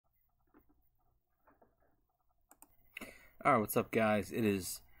Alright, what's up guys? It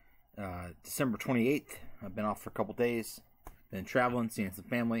is December 28th. I've been off for a couple days. Been traveling, seeing some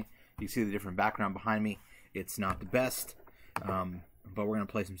family. You see the different background behind me. It's not the best, but we're going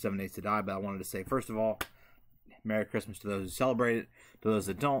to play some 7 Days to Die. But I wanted to say, first of all, Merry Christmas to those who celebrate it. To those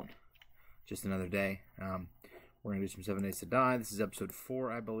that don't, just another day. We're going to do some 7 Days to Die. This is episode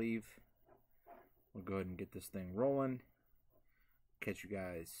 4, I believe. We'll go ahead and get this thing rolling. Catch you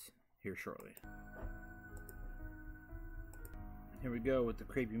guys here shortly. Here we go with the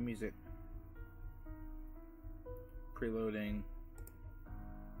creepy music. Preloading.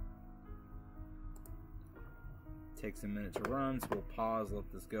 Takes a minute to run, so we'll pause, let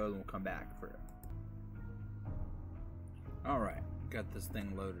this go, then we'll come back for it. Alright, got this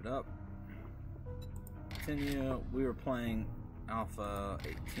thing loaded up. Continue. We were playing Alpha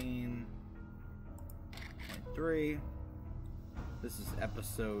 18.3. This is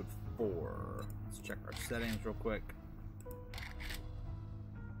episode 4. Let's check our settings real quick.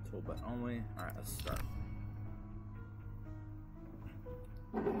 Tool button only. Alright, let's start.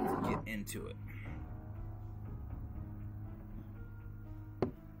 Let's get into it.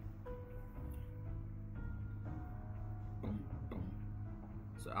 Boom, boom.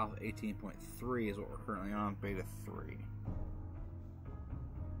 So Alpha 18.3 is what we're currently on, Beta 3.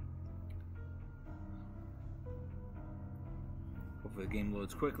 Hopefully the game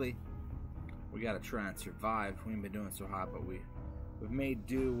loads quickly. We gotta try and survive. We ain't been doing so hot, but we've made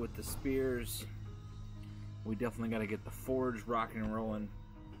do with the spears. We definitely got to get the forge rocking and rolling,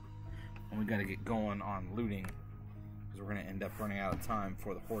 and we got to get going on looting, because we're going to end up running out of time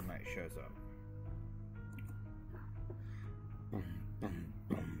before the Horde Night shows up. Boom, boom,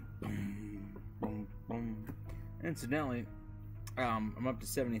 boom, boom, boom, boom. Incidentally, I'm up to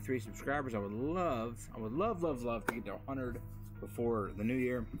 73 subscribers. I would love to get to 100 before the new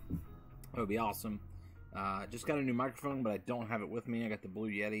year. That would be awesome. Just got a new microphone, but I don't have it with me. I got the Blue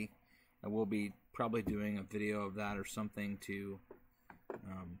Yeti. I will be probably doing a video of that or something to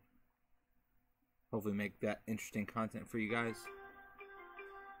hopefully make that interesting content for you guys.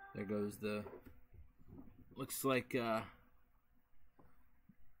 There goes the, looks like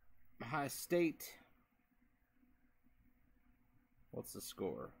High State. What's the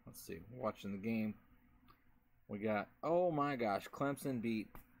score? Let's see. Watching the game. We got, oh my gosh, Clemson beat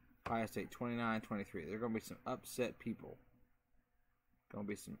Ohio State 29-23. There are going to be some upset people. Going to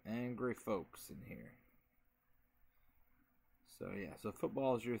be some angry folks in here. So yeah, so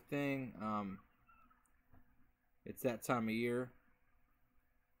football is your thing. It's that time of year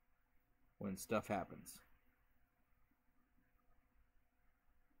when stuff happens.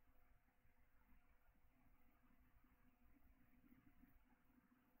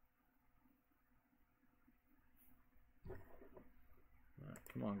 Alright,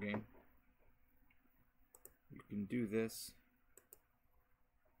 come on, game. You can do this.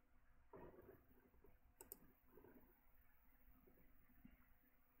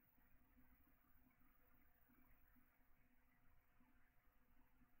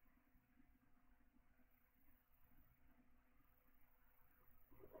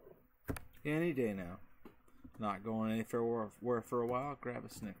 Any day now. Not going anywhere for a while, grab a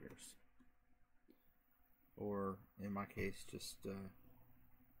Snickers. Or, in my case, just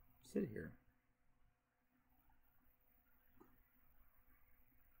sit here.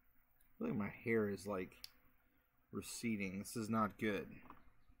 I feel like my hair is like receding. This is not good.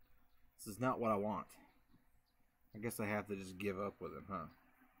 This is not what I want. I guess I have to just give up with it, huh?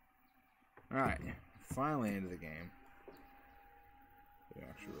 Alright, finally into the game. We're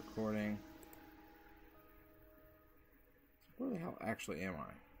actually recording. Where the hell actually am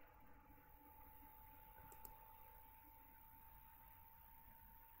I?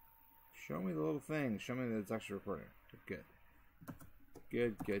 Show me the little thing. Show me that it's actually recording. Good.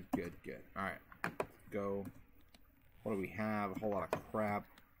 Good, good, good, good. Alright. Go. What do we have? A whole lot of crap.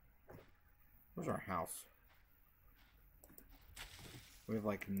 Where's our house? We have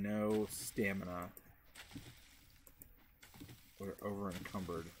like no stamina. We're over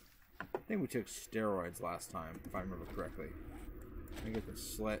encumbered. I think we took steroids last time, if I remember correctly. Let me get the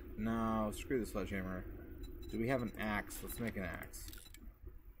sledge. No, screw the sledgehammer. Do we have an axe? Let's make an axe.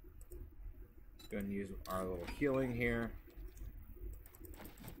 Let's go and use our little healing here.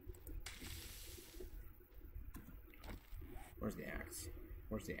 Where's the axe?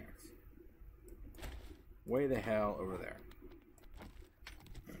 Where's the axe? Way the hell over there.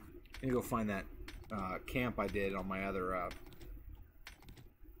 I need to go find that camp I did on my other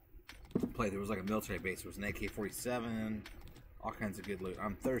play. There was like a military base. There was an AK-47, all kinds of good loot.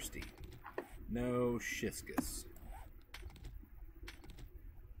 I'm thirsty. No shiskus.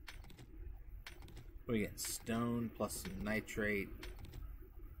 We get stone plus some nitrate.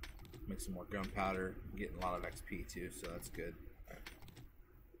 Make some more gunpowder. I'm getting a lot of XP too, so that's good.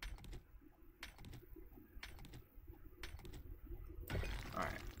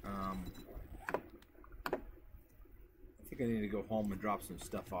 Alright, I think I need to go home and drop some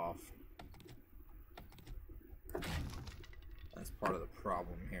stuff off. That's part of the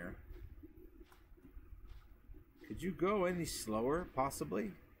problem here. Could you go any slower,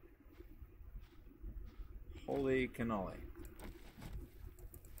 possibly? Holy cannoli.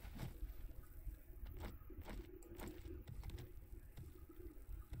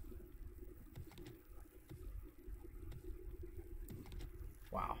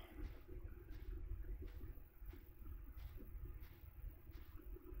 Wow.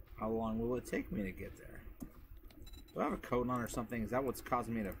 How long will it take me to get there? Do I have a coat on or something? Is that what's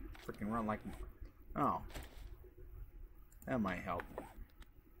causing me to freaking run like... Oh. That might help.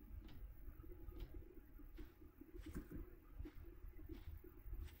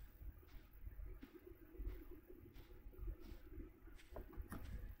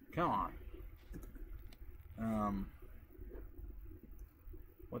 Come on.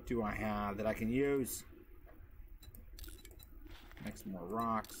 What do I have that I can use? Make some more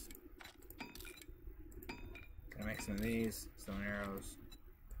rocks. Can I make some of these? Stone arrows.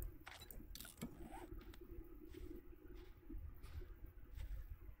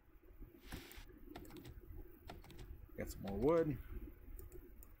 Got some more wood.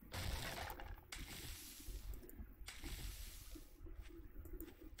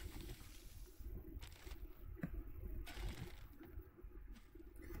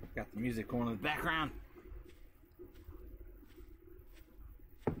 Got the music going in the background.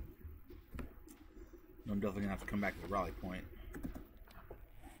 I'm definitely gonna have to come back to the rally point.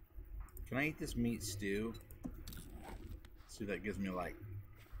 Can I eat this meat stew? See if that gives me like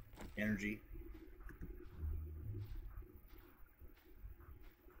energy.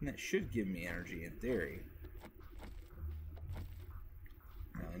 And that should give me energy in theory.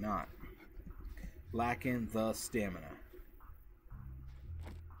 Really not. Lacking the stamina.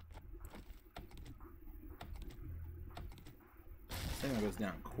 Stamina goes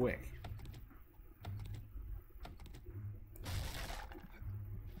down quick.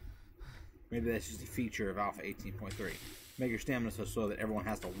 Maybe that's just a feature of Alpha 18.3. Make your stamina so slow that everyone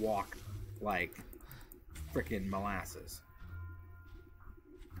has to walk like frickin' molasses.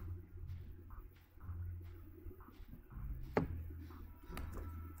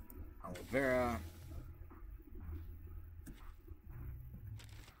 Aloe vera.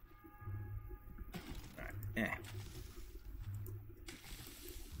 Alright,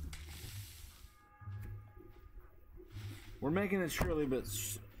 We're making it slowly but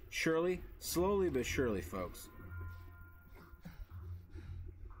surely, folks.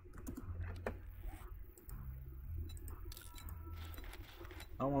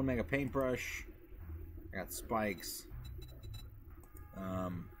 I don't want to make a paintbrush. I got spikes.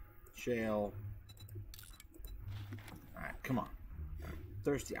 Shale. Alright, come on.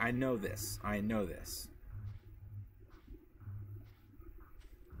 Thirsty. I know this. I know this.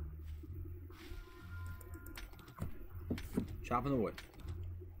 Chopping the wood.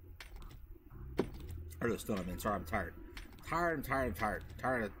 Or the stone I'm in. Sorry, I'm tired. I'm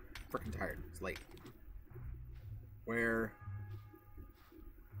tired. Freaking tired. It's late. Where?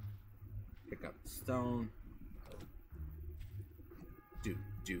 Pick up the stone.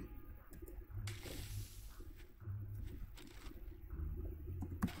 Do.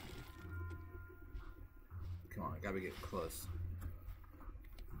 Come on, I gotta get close.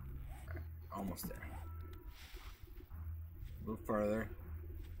 Alright, almost there. A little further.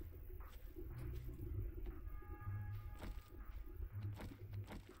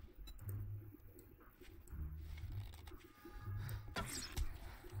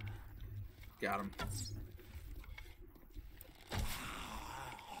 Got him.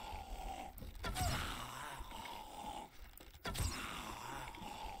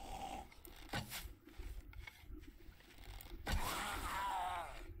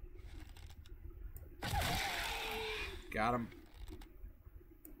 Got him.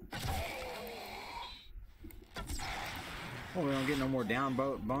 Oh, we don't get no more down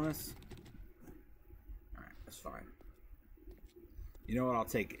boat bonus? Alright, that's fine. You know what? I'll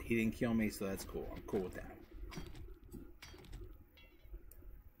take it. He didn't kill me, so that's cool. I'm cool with that.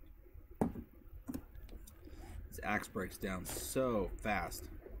 This axe breaks down so fast.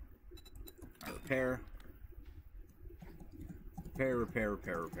 Alright, repair.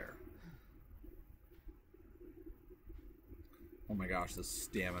 Repair. Oh my gosh, the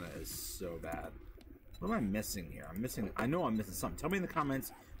stamina is so bad. What am I missing here? I know I'm missing something. Tell me in the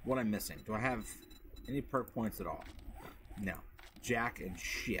comments what I'm missing. Do I have Any perk points at all? No. Jack and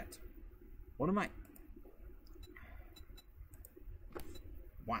shit. What am I?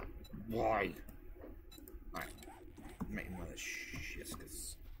 Why? Why? Alright. Making one of the shit.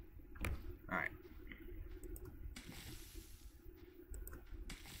 Alright.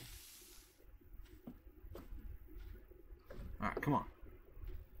 Alright, come on.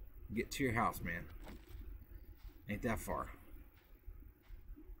 Get to your house, man. Ain't that far.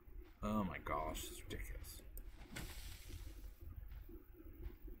 Oh my gosh, this is ridiculous.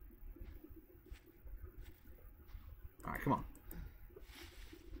 Alright, come on.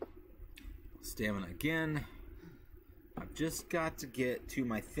 Stamina again. I've just got to get to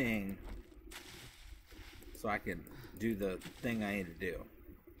my thing so I can do the thing I need to do.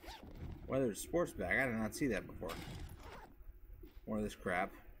 Weather sports bag. I did not see that before. More of this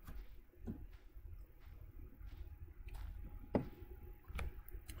crap.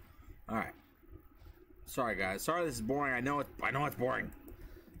 Alright. Sorry guys. Sorry this is boring. I know it's boring.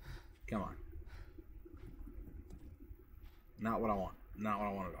 Come on. Not what I want. Not what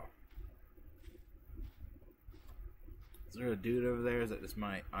I want at all. Is there a dude over there? Is that just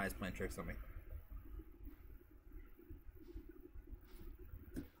my eyes playing tricks on me?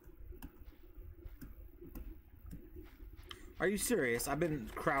 Are you serious? I've been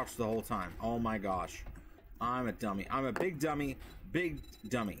crouched the whole time. Oh my gosh. I'm a dummy. I'm a big dummy. Big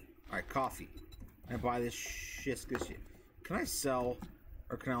dummy. Alright, coffee. Can I buy this shit? Can I sell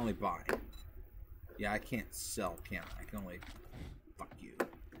or can I only buy? Yeah, I can't sell, can I? I can only... Fuck you. I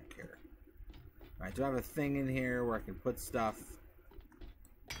don't care. Alright, do I have a thing in here where I can put stuff?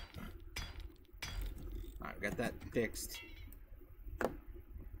 Alright, got that fixed.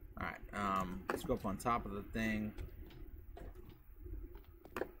 Alright, let's go up on top of the thing.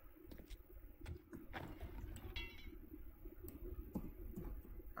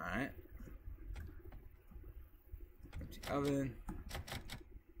 Alright. Empty oven.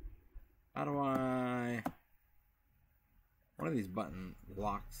 How do I... One of these button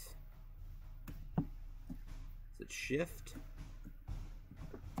locks. Is it shift?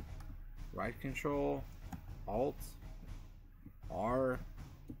 Right control? Alt? R?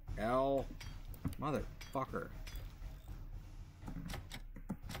 L? Motherfucker.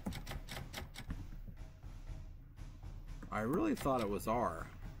 I really thought it was R.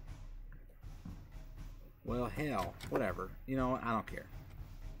 Well, hell, whatever. You know what? I don't care.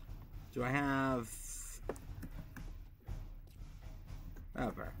 Do I have...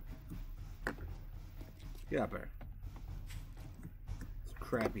 Up there. Get up there. It's a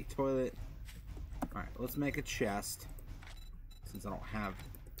crappy toilet. Alright, let's make a chest. Since I don't have...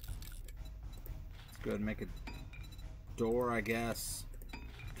 Let's go ahead and make a door, I guess.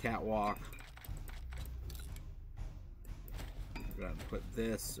 Catwalk. I'm gonna put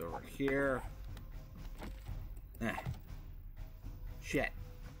this over here. Shit.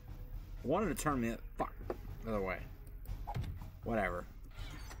 I wanted to turn me fuck the other way. Whatever.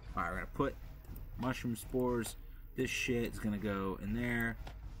 Alright, we're gonna put mushroom spores. This shit is gonna go in there.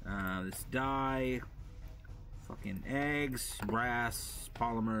 This dye. Fucking eggs. Brass.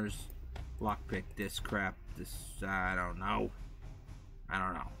 Polymers. Lockpick. This crap. This. I don't know. I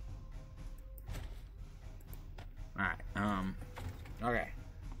don't know. Alright. Okay.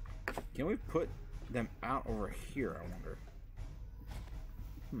 Can we put them out over here, I wonder?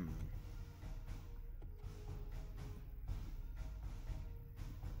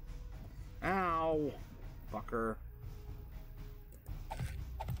 Ow! Fucker.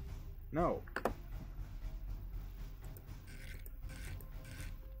 No.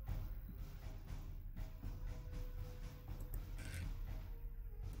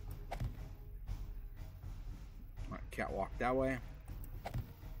 Alright, catwalk that way.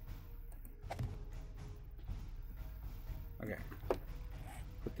 Okay.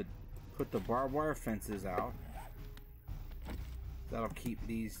 Put the barbed wire fences out. That'll keep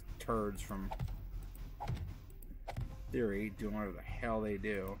these turds from, theory, doing whatever the hell they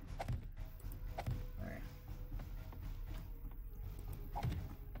do. Alright.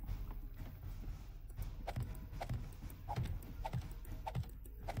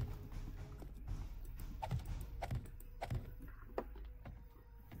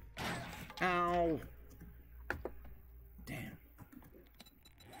 Ow! Damn.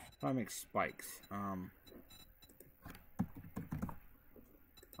 If I make spikes, I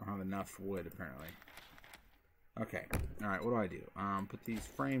don't have enough wood apparently. Okay, alright, what do? Put these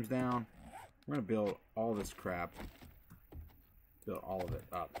frames down. We're gonna build all this crap. Build all of it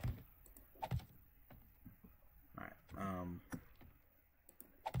up. Alright,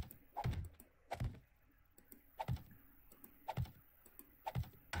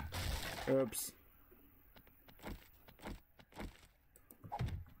 oops.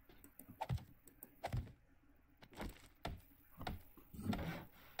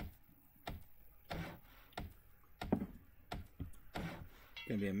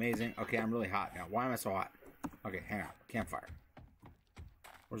 gonna be amazing. Okay, I'm really hot now. Why am I so hot? Okay, hang on. Campfire.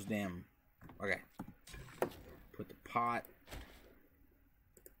 Where's the damn... Okay. Put the pot.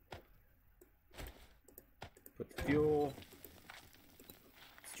 Put the fuel.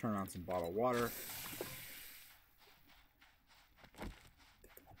 Let's turn on some bottled water.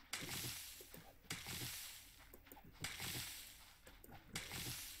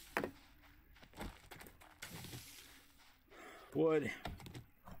 Wood.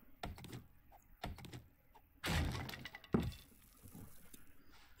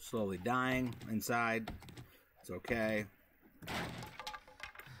 Slowly dying inside. It's okay.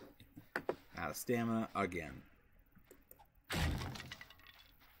 Out of stamina again.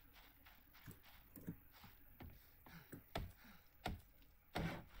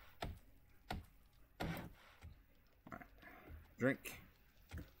 Alright. Drink.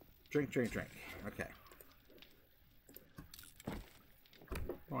 Drink, drink, drink. Okay.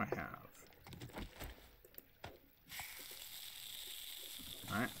 What do I have?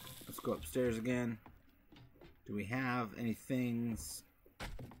 Alright, let's go upstairs again. Do we have any things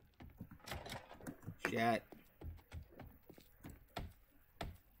yet?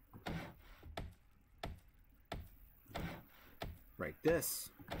 Break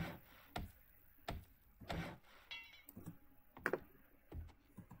this.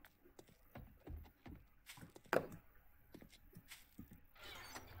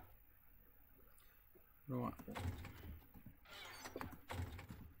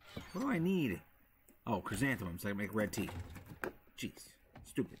 What do I need? Oh, chrysanthemums so I can make red tea. Jeez.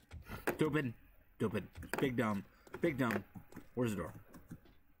 Stupid. Stupid. Stupid. Big dumb. Big dumb. Where's the door?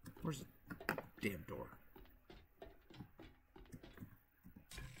 Where's the damn door?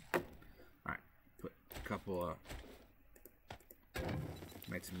 Alright. Put a couple of...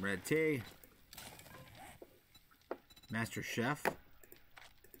 Make some red tea. Master Chef.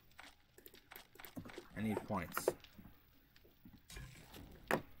 I need points.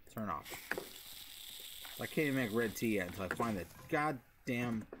 Turn off. I can't even make red tea yet until I find the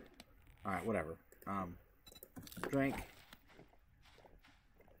goddamn... Alright, whatever. Drink.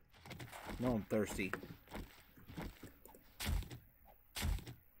 No, I'm thirsty.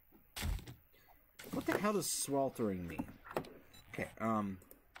 What the hell does sweltering mean? Okay,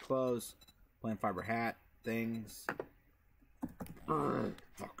 clothes, plant fiber hat, things.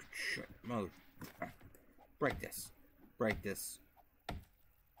 Fuck, shit, mode. Break this. Break this.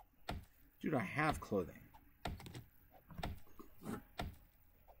 Dude, I have clothing. Am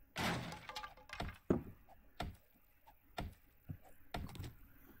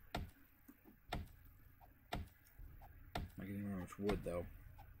I getting very much wood, though?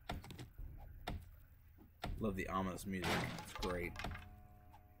 Love the ominous music. It's great.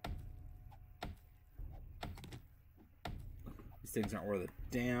 These things aren't worth a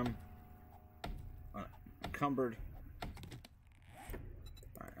damn. Unencumbered.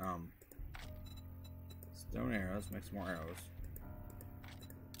 Alright, stone arrows. Make some more arrows.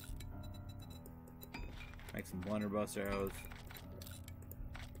 Make some blunderbuss arrows.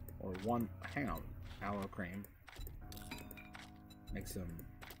 Or one... Hang on. Aloe cream. Make some...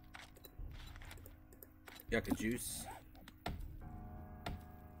 yucca juice.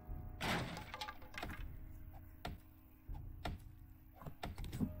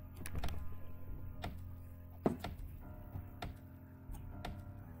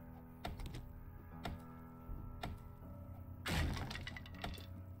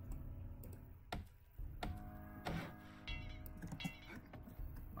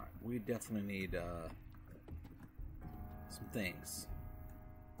 We definitely need some things.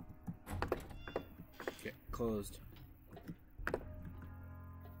 Okay, closed.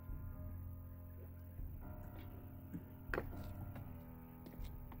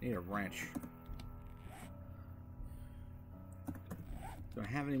 Need a wrench. Do I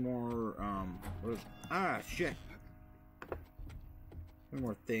have any more? Shit! Any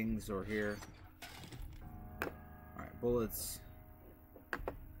more things over here? All right, bullets.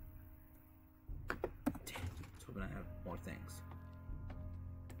 I have more things.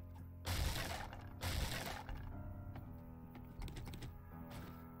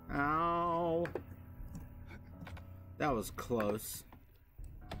 Ow! That was close.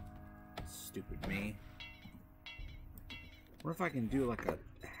 Stupid me. What if I can do like a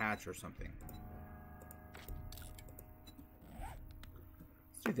hatch or something?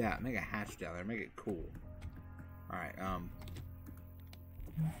 Let's do that. Make a hatch down there. Make it cool. Alright, oh,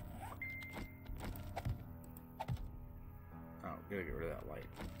 gotta get rid of that light.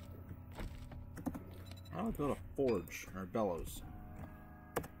 How do I build a forge or a bellows?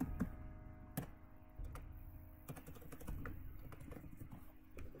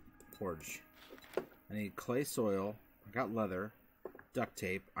 forge. I need clay soil. I got leather, duct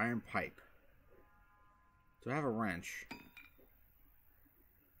tape, iron pipe. Do I have a wrench?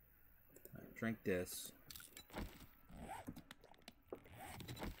 Right, drink this.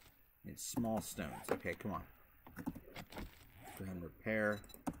 Need small stones. Okay, come on. Go ahead and repair.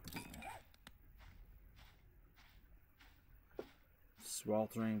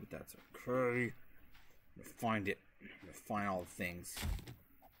 Sweltering, but that's okay. I'm gonna find it. I'm gonna find all the things.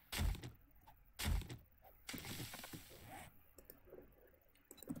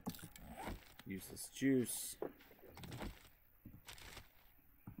 Use this juice.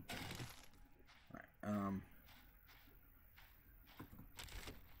 Alright,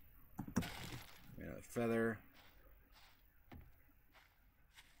 another feather.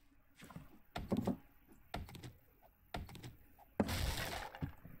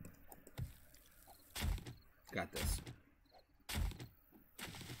 Got this.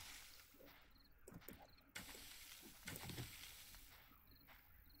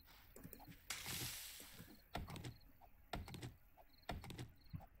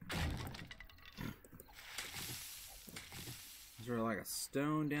 Is there like a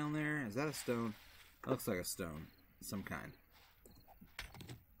stone down there? Is that a stone? That looks like a stone. Some kind.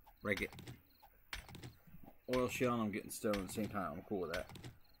 Break it. Oil shell and I'm getting stone at the same time. I'm cool with that.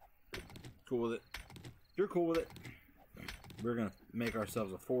 Cool with it. You're cool with it. We're gonna make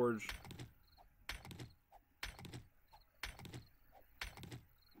ourselves a forge.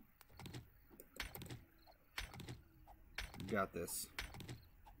 Got this.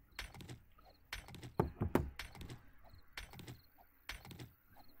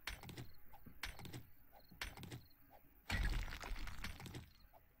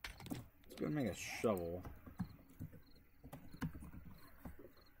 Let's go and make a shovel.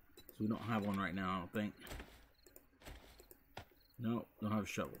 We don't have one right now, I don't think. No, don't have a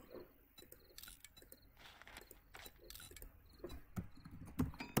shovel.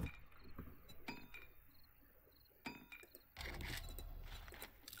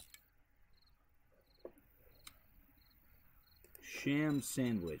 Sham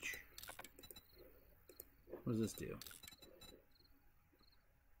sandwich. What does this do?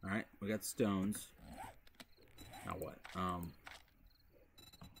 Alright, we got stones. Now what?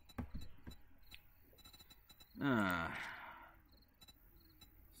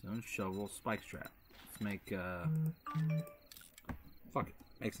 Stone shovel, spike trap. Let's make fuck it.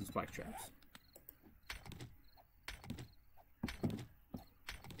 Make some spike traps.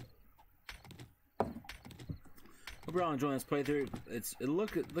 Hope you're all enjoying this playthrough.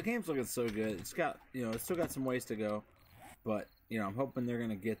 The game's looking so good. It's got, you know, it's still got some ways to go, but you know, I'm hoping they're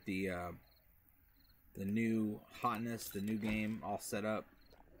gonna get the new hotness, the new game all set up.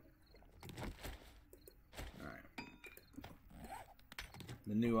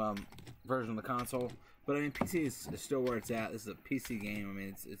 The new version of the console, but I mean PC is still where it's at. This is a PC game. I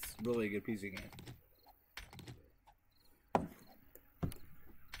mean it's really a good PC game. All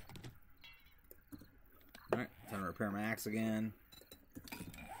right, time to repair my axe again.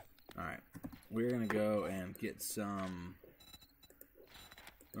 All right, we're gonna go and get some.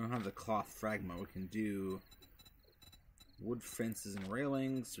 We don't have the cloth fragment. We can do wood fences and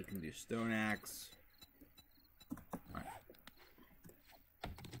railings. We can do stone axe.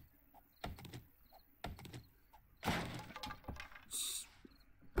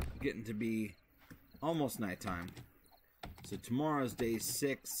 Getting to be almost nighttime, so tomorrow's day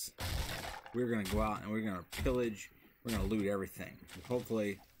 6. We're gonna go out and we're gonna pillage. We're gonna loot everything.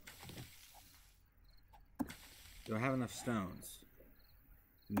 Hopefully, do I have enough stones?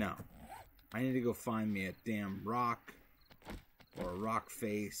 No. I need to go find me a damn rock or a rock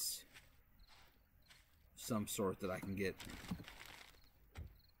face, some sort that I can get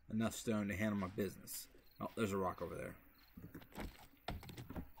enough stone to handle my business. Oh, there's a rock over there.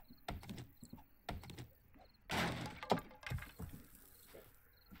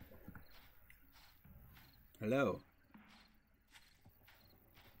 Hello.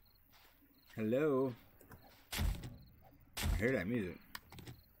 Hello. I hear that music.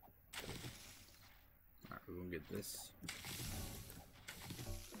 Alright, we're gonna get this.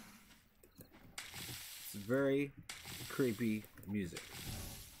 It's very creepy music.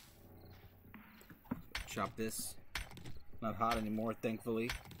 Chop this. Not hot anymore, thankfully.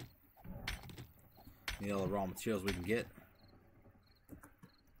 Need all the raw materials we can get.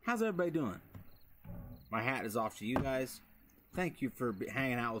 How's everybody doing? My hat is off to you guys. Thank you for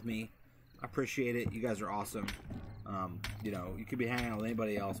hanging out with me. I appreciate it. You guys are awesome. You know, you could be hanging out with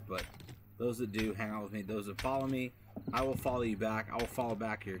anybody else, but those that do hang out with me, those that follow me, I will follow you back. I will follow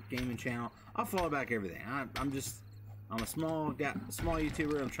back your gaming channel. I'll follow back everything. I'm I'm a small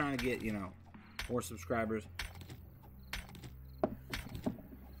YouTuber. I'm trying to get, you know, more subscribers.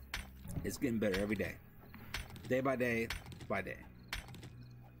 It's getting better every day. Day by day by day.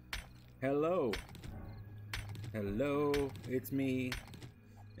 Hello. Hello, it's me.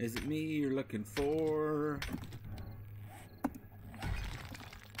 Is it me you're looking for?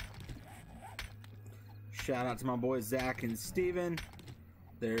 Shout out to my boys Zach and Steven.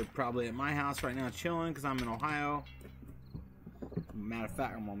 They're probably at my house right now chilling because I'm in Ohio. Matter of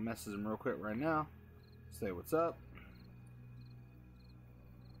fact, I'm gonna message them real quick right now. Say what's up.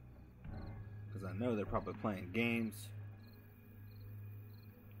 Because I know they're probably playing games.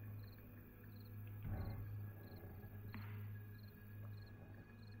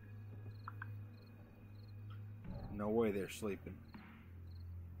 No way they're sleeping.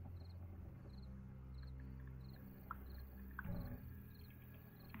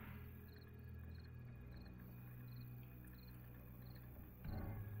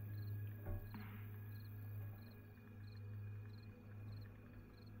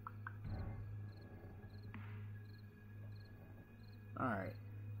 All right.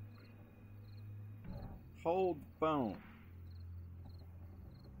 Hold the phone.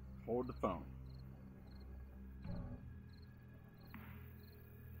 Hold the phone.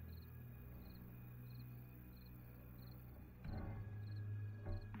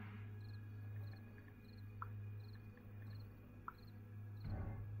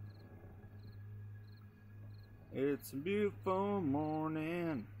 It's a beautiful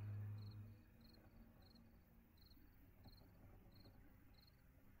morning.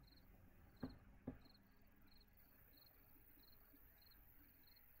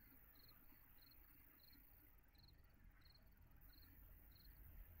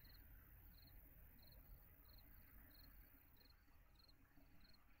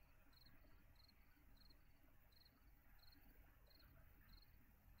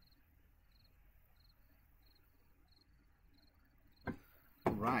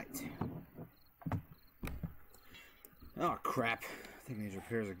 Right. Oh, crap. I think these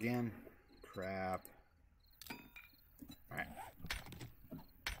repairs again. Crap. Alright.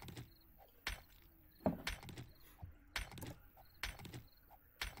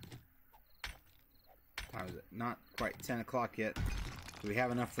 Time is it? Not quite 10 o'clock yet. Do we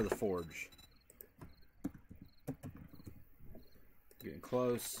have enough for the forge? Getting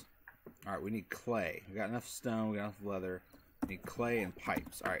close. Alright, we need clay. We got enough stone, we got enough leather. We need clay and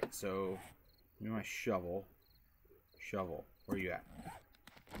pipes. Alright, so give me my shovel. Shovel, where you at?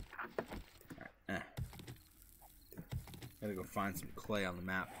 Alright, gotta go find some clay on the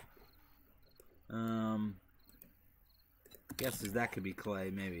map. Guesses that could be clay,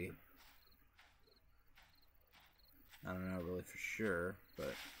 maybe. I don't know really for sure,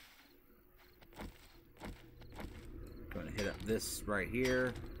 but I'm gonna hit up this right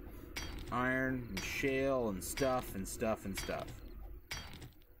here. Iron and shale and stuff and stuff and stuff.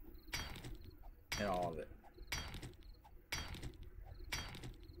 Hit all of it.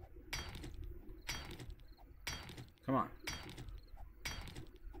 Come on.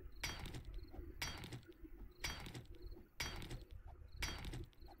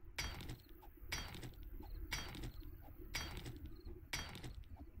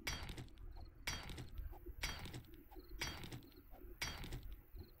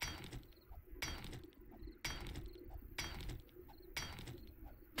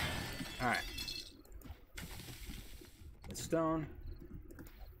 Alright. The stone.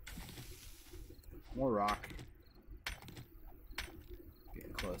 More rock.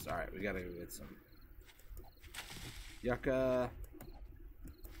 Getting close. Alright, we gotta go get some yucca.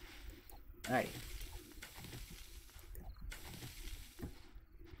 Hey.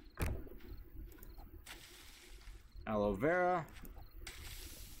 Aloe vera.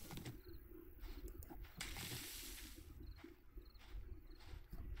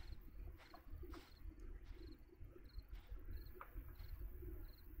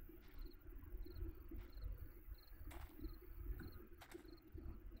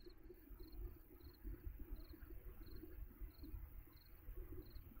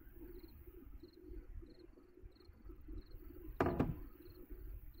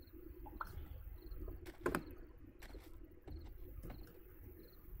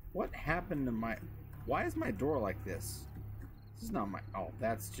 What happened to my... Why is my door like this? This is not my... Oh,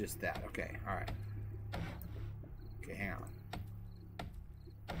 that's just that. Okay, alright. Okay, hang on.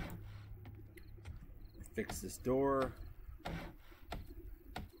 Fix this door.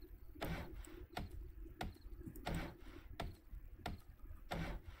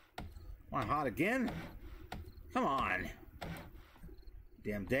 Want hot again? Come on.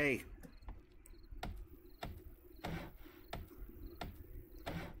 Damn day.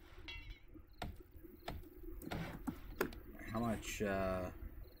 much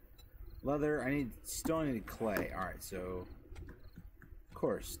leather? I still need clay. Alright, so of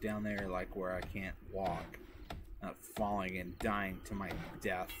course down there, like where I can't walk, not falling and dying to my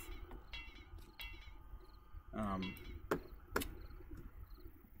death.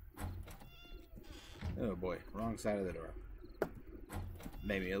 Oh boy, wrong side of the door.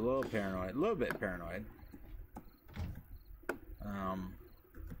 Maybe a little paranoid, a little bit paranoid.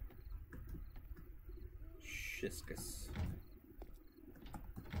 Shiskus.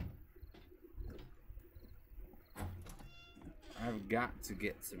 I've got to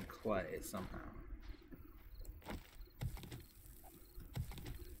get some clay somehow.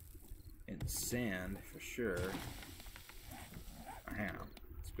 And sand for sure. Hang on.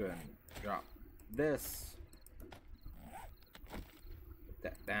 Let's go ahead and drop this. Put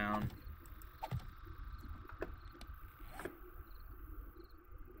that down.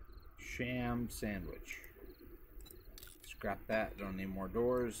 Sham sandwich. Scrap that. Don't need more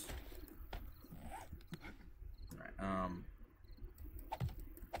doors. Alright,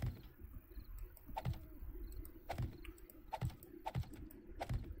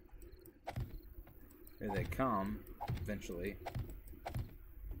 here they come, eventually.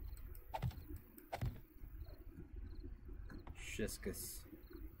 Shiskus.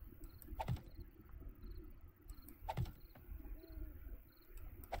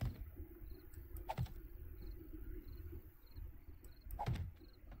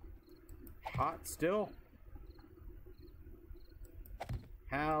 Hot still?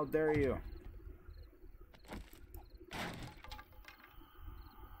 How dare you?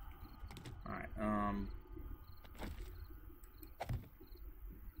 Alright,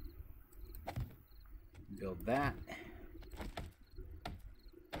 build that.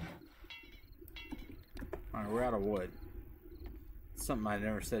 Alright, we're out of wood. Something I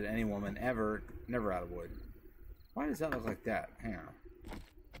never said to any woman ever, never out of wood. Why does that look like that? Hang on.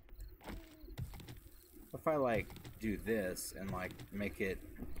 If I like do this and like make it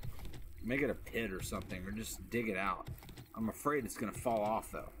a pit or something, or just dig it out. I'm afraid it's gonna fall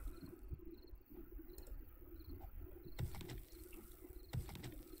off though.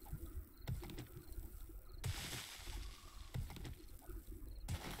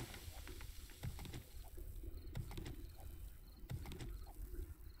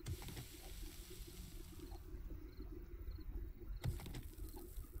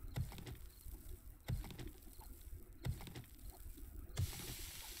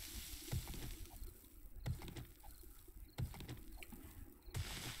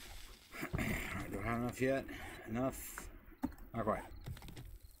 Not enough yet. Enough. Not quite.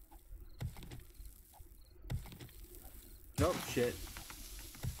 Nope, shit.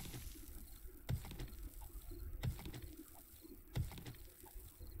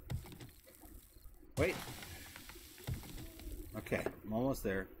 Wait. Okay, I'm almost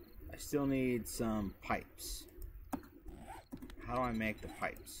there. I still need some pipes. How do I make the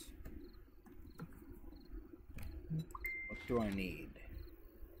pipes? What do I need?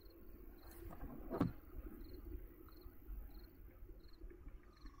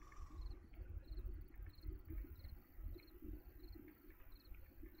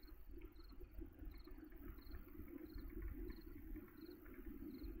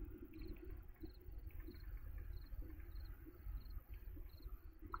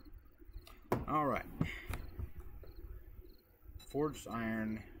 All right. Forged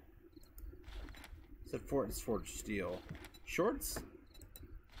iron. Said it's forged steel. Shorts?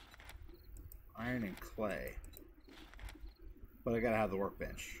 Iron and clay. But I gotta have the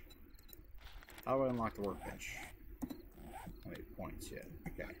workbench. How do I unlock the workbench? How many points yet?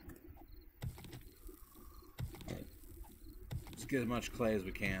 Okay. Let's get as much clay as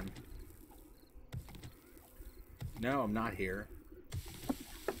we can. No, I'm not here.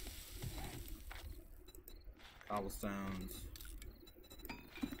 Cobblestones.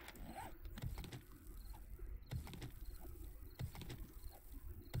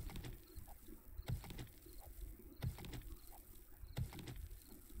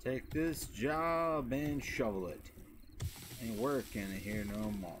 Take this job and shovel it. Ain't working here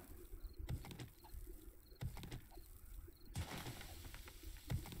no more.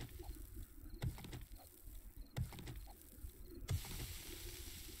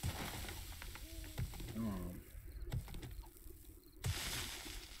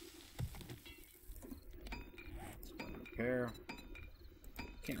 Repair.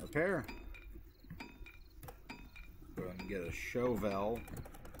 Can't repair. Go ahead and get a shovel.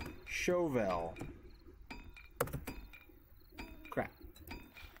 Shovel. Crap.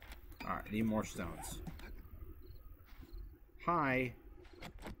 Alright, need more stones. Hi.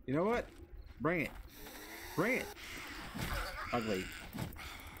 You know what? Bring it. Bring it. Ugly.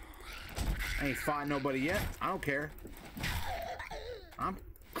 I ain't fought nobody yet. I don't care. I'm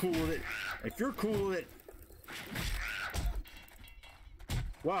cool with it. If you're cool with it.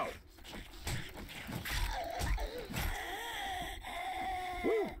 Whoa.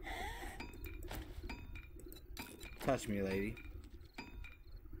 Woo. Touch me, lady.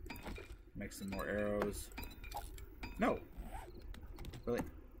 Make some more arrows. No. Really?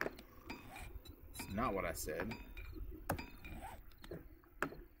 It's not what I said.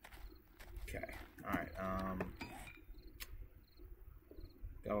 Okay. Alright,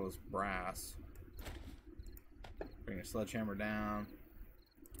 got all this brass. Bring a sledgehammer down.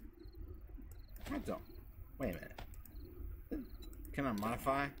 I don't. Wait a minute. Can I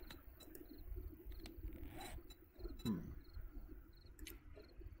modify?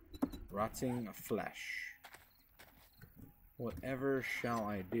 Rotting flesh. Whatever shall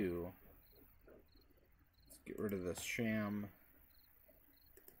I do? Let's get rid of this sham.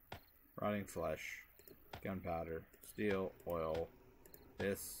 Rotting flesh. Gunpowder. Steel. Oil.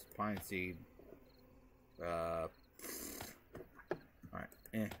 This. Pine seed. Alright.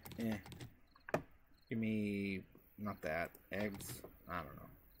 Give me... not that. Eggs. I don't know.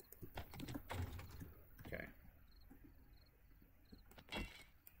 Okay.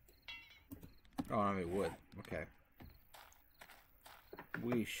 Oh, I mean wood. Okay.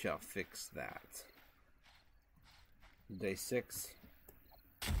 We shall fix that. Day 6.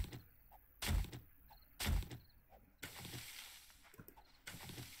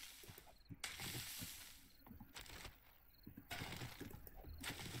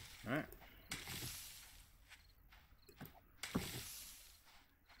 Alright.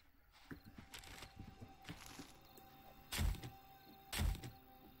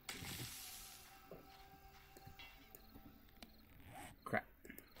 Crap.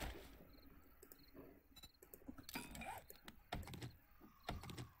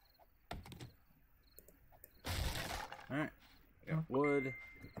 Alright. Got wood.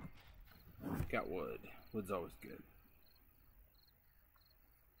 Got wood. Wood's always good.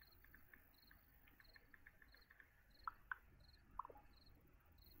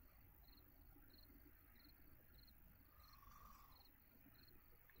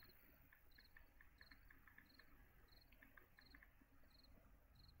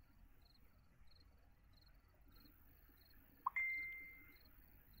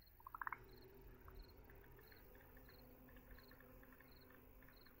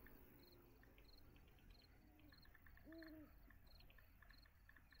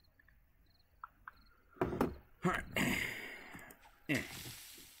 Alright.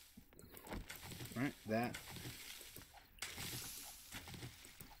 Alright, that.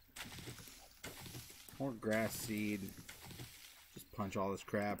 More grass seed. Just punch all this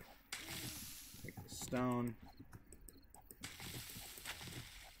crap. Take the stone.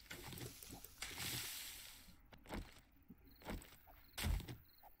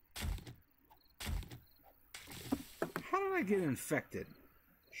 How did I get infected?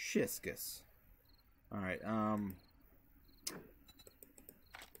 Shiskus. Alright,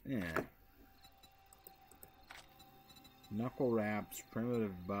 yeah. Knuckle wraps,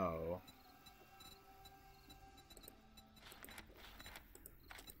 primitive bow.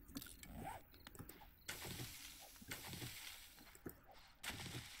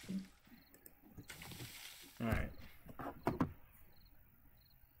 Alright.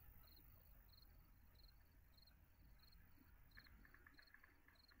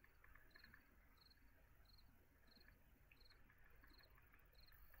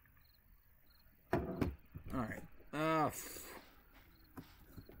 Alright.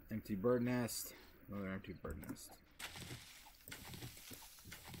 Empty bird nest. Another empty bird nest.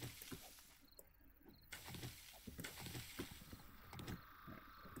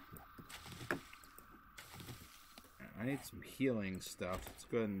 I need some healing stuff. Let's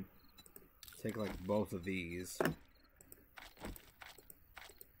go ahead and take like both of these.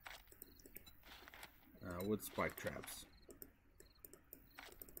 Wood spike traps.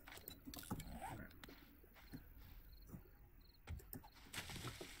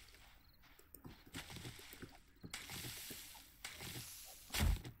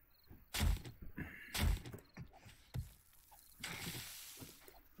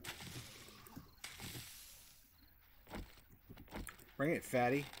 Bring it,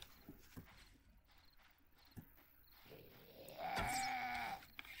 fatty.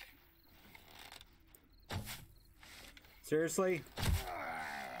 Seriously?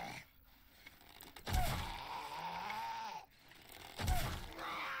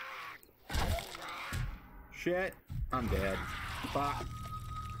 Shit, I'm dead. Fuck.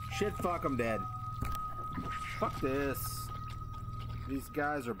 Shit, fuck, I'm dead. Fuck this. These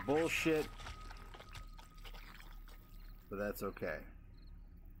guys are bullshit, but that's okay.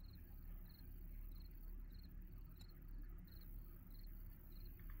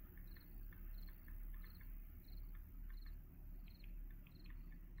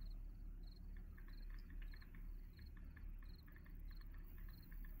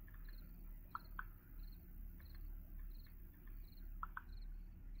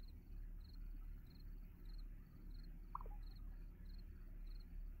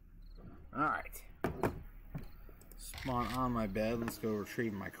 Alright. Spawn on my bed. Let's go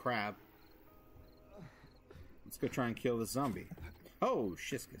retrieve my crap. Let's go try and kill this zombie. Oh,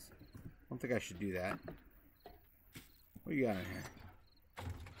 shiskus. I don't think I should do that. What you got in here?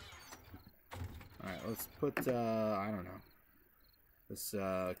 Alright, let's put, I don't know. This,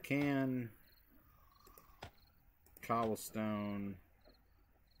 cobblestone.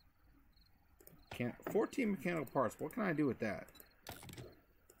 14 mechanical parts. What can I do with that?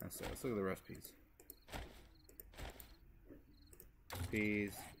 Let's look at the recipes.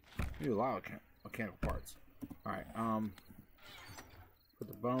 Peas. We do a lot of mechanical parts. Alright, put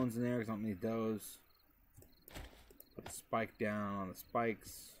the bones in there because I don't need those. Put the spike down on the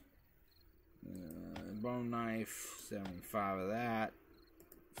spikes. Bone knife, 75 of that.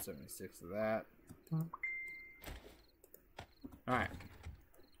 76 of that. Alright.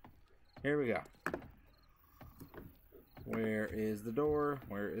 Here we go. Where is the door?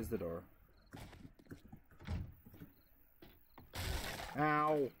 Where is the door?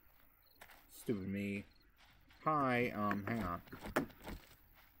 Ow! Stupid me. Hi, hang on.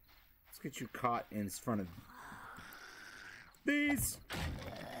 Let's get you caught in front of these.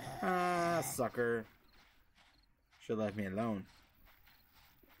 Ah, sucker. Should have left me alone.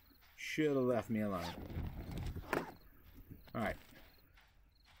 Should have left me alone. Alright.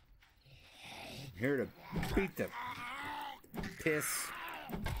 Here to beat the piss.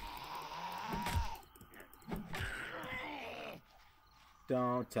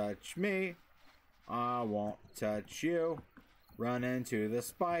 Don't touch me. I won't touch you. Run into the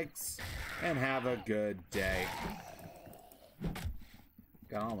spikes and have a good day.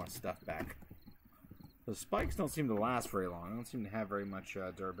 Got all my stuff back. The spikes don't seem to last very long. They don't seem to have very much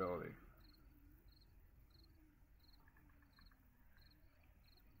durability.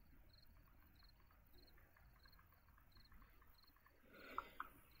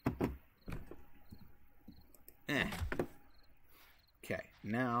 Okay,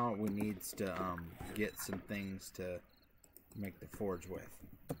 now we need to get some things to make the forge with.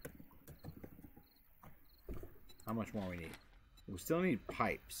 How much more we need? We still need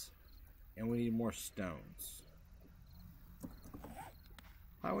pipes, and we need more stones.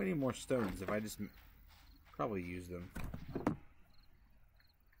 Why do we need more stones if I just probably use them?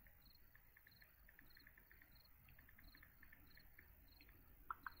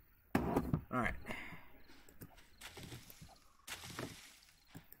 Alright.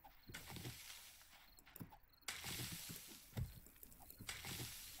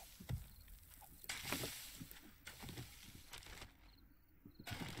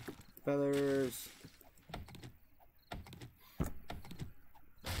 Feathers.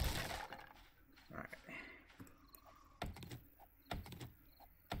 Alright.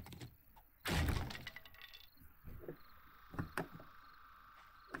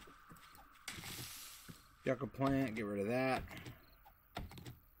 Yucca plant, get rid of that.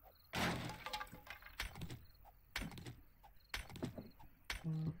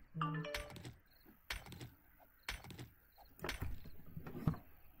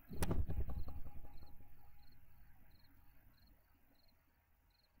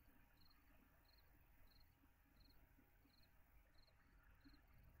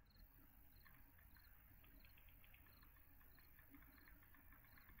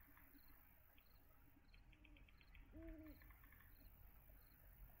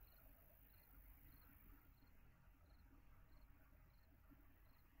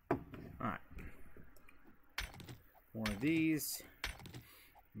 Alright. One of these.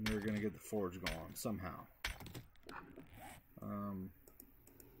 And we're going to get the forge going somehow.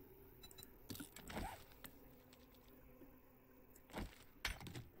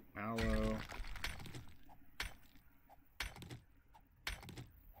 Aloe.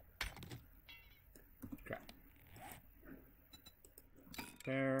 Okay.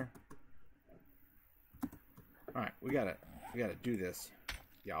 There. Alright, we gotta do this.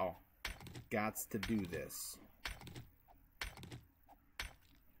 Y'all. Gots to do this.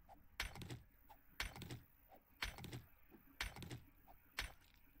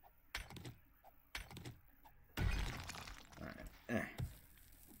 Alright.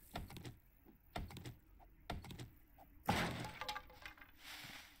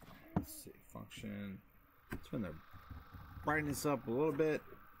 Turn the brightness up a little bit.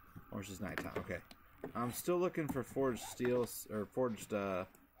 Or it's just nighttime. Okay. I'm still looking for forged steel or forged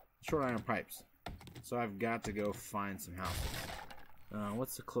short iron pipes. So I've got to go find some houses.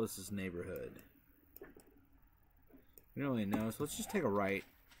 What's the closest neighborhood? We don't really know, so let's just take a right.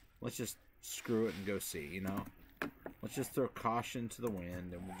 Let's just screw it and go see, you know? Let's just throw caution to the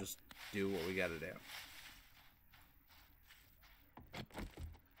wind and we'll just do what we gotta do.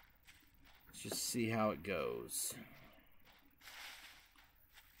 Let's just see how it goes.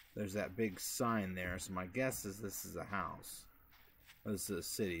 There's that big sign there, so my guess is this is a house. This is a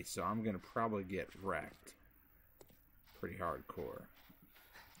city, so I'm gonna probably get wrecked. Pretty hardcore.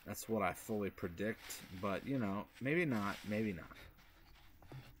 That's what I fully predict, but you know, maybe not, maybe not.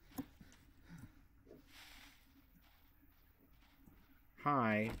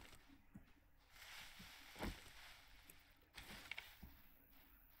 Hi.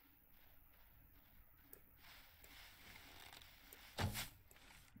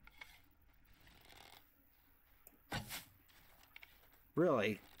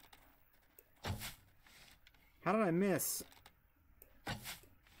 Really? How did I miss?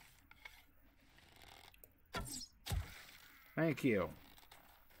 Thank you.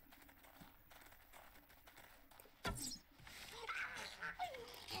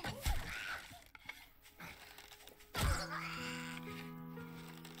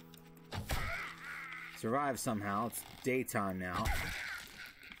 Survive somehow. It's daytime now.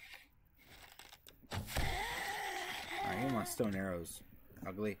 Alright, here are my stone arrows.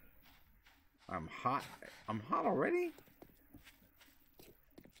 Ugly. I'm hot. I'm hot already?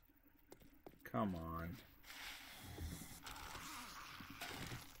 Come on.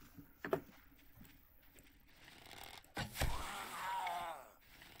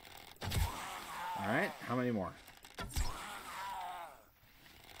 Alright, how many more?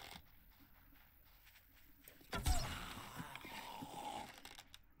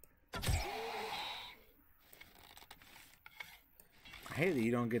 I hate that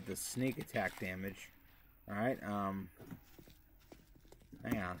you don't get the sneak attack damage. Alright, hang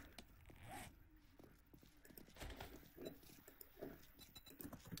on.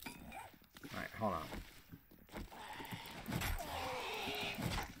 Alright, hold on.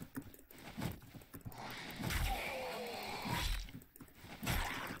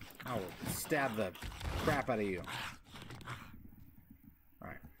 I will stab the crap out of you.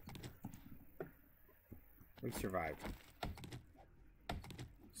 Alright. We survived.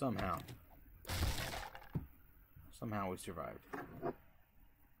 Somehow. Somehow we survived.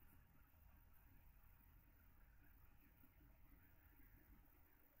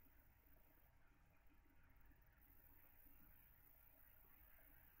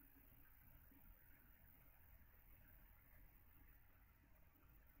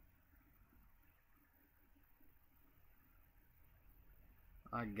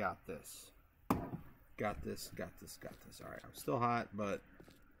 I got this. Got this, got this, got this. Alright, I'm still hot, but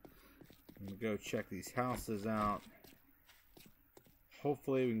I'm gonna go check these houses out.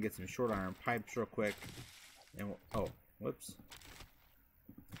 Hopefully we can get some short iron pipes real quick. And we'll, oh, whoops.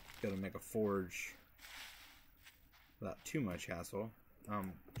 Gotta make a forge without too much hassle.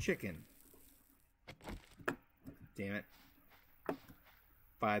 Chicken. Damn it.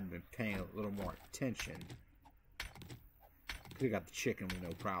 If I'd been paying a little more attention, we got the chicken with no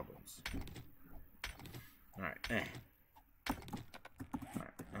problems. Alright, Alright,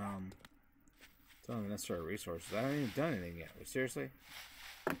 it's not necessary resources. I haven't even done anything yet. Seriously?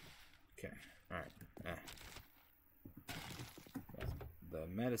 Okay, alright, the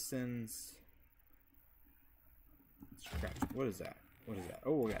medicines. What is that? What is that?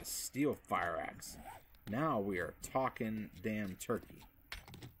 Oh, we got a steel fire axe. Now we are talking damn turkey.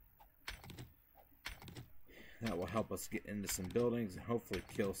 That will help us get into some buildings and hopefully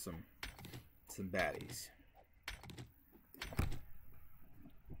kill some baddies.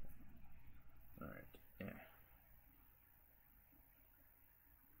 Alright, yeah.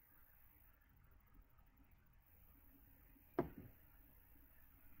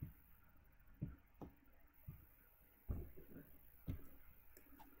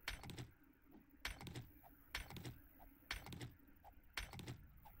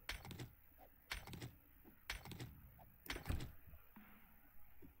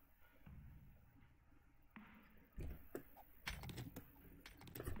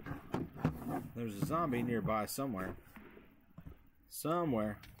 There's a zombie nearby somewhere.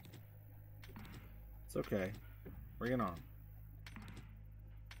 Somewhere. It's okay. Bring it on.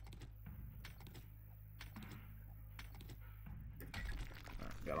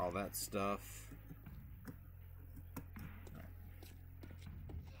 Right, got all that stuff. Right.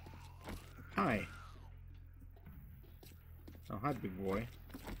 Hi. Oh, hi, big boy.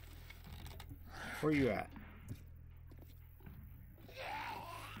 Where you at?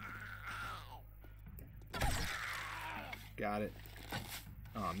 Got it.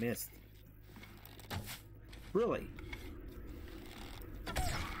 Oh, I missed. Really?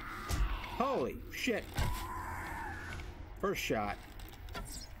 Holy shit. First shot.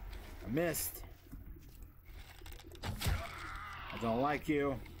 I missed. I don't like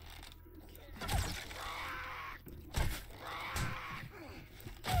you.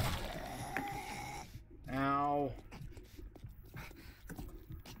 Ow.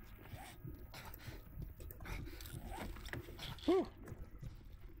 Whew.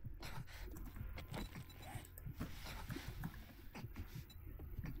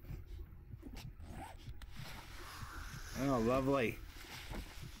 Oh, lovely.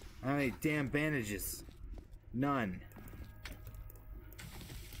 How many damn bandages? None.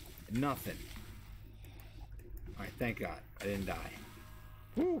 Nothing. Alright, thank God. I didn't die.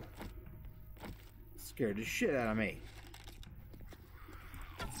 Woo! Scared the shit out of me.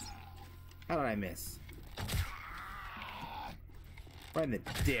 How did I miss? Right in the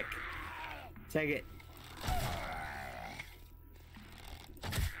dick. Take it.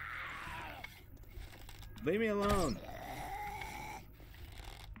 Leave me alone.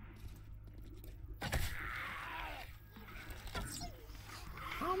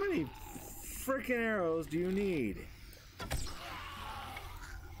 How many freaking arrows do you need?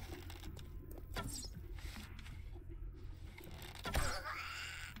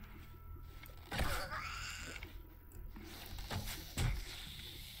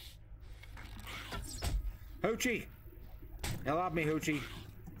 Hoochie! Hell off me, Hoochie.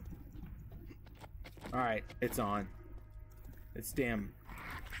 Alright, it's on. It's damn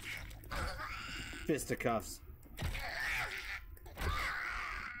fisticuffs.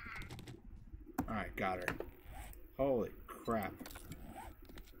 Alright, got her. Holy crap.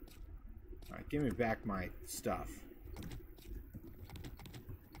 Alright, give me back my stuff.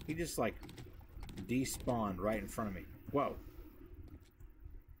 He just like despawned right in front of me. Whoa.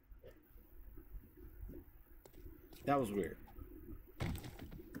 That was weird.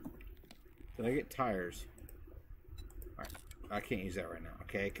 Did I get tires? Alright, I can't use that right now.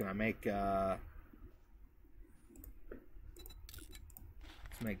 Okay, can I make, let's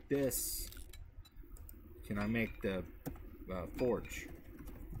make this. Can I make the forge?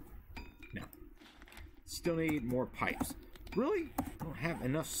 No. Still need more pipes. Really? I don't have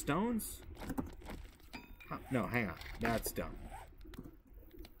enough stones? No, hang on. That's dumb.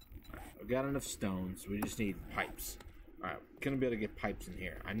 I've got enough stones. We just need pipes. Alright, gonna be able to get pipes in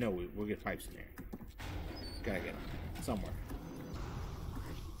here. I know we'll get pipes in here. Gotta get them. Somewhere.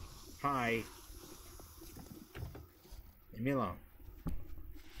 Hi. Leave me alone.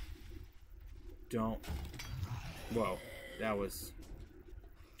 Don't. Whoa. That was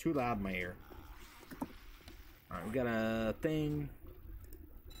too loud in my ear. Alright, we got a thing.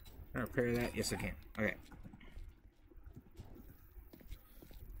 Can I repair that? Yes, I can. Okay.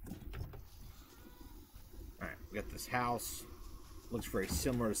 Alright, we got this house. Looks very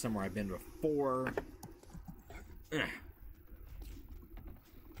similar to somewhere I've been before. Ugh.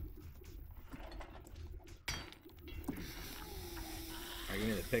 Alright, give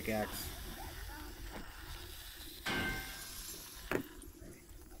me the pickaxe.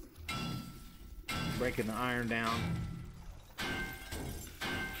 Breaking the iron down.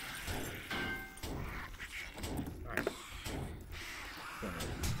 Alright.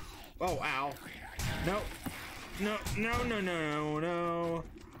 Oh, ow. No. No, no, no, no, no.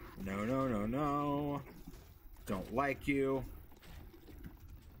 No, no, no, no. Don't like you.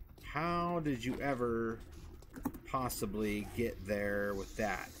 How did you ever possibly get there with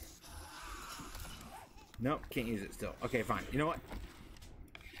that? Nope, can't use it still. Okay, fine. You know what?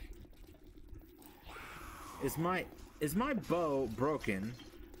 Is my bow broken?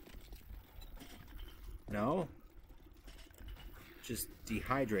 No. Just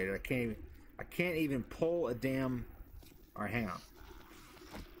dehydrated. I can't even pull a damn. All right, hang on.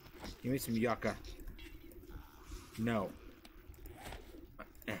 Give me some yucca. No.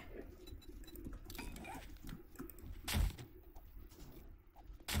 I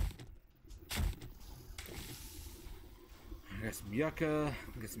got some yucca.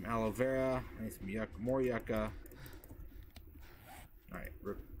 I got some aloe vera. I need some yucca. More yucca. All right,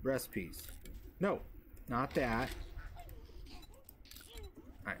 recipes. No, not that.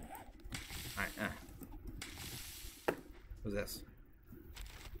 All right. All right. What's this?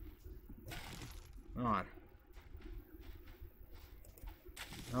 Come on.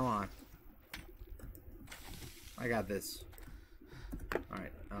 Come on. I got this. All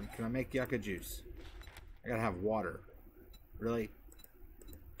right. Can I make yucca juice? I gotta have water. Really?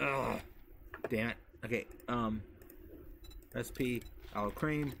 Ugh. Damn it. Okay. Recipe, olive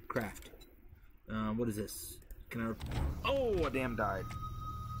cream, craft. What is this? Can I... Oh, a damn died.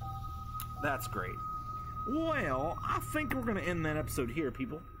 That's great. Well, I think we're going to end that episode here,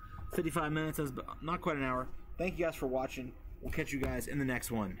 people. 55 minutes, that's not quite an hour. Thank you guys for watching. We'll catch you guys in the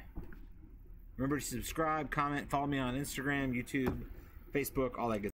next one. Remember to subscribe, comment, follow me on Instagram, YouTube, Facebook, all that good stuff.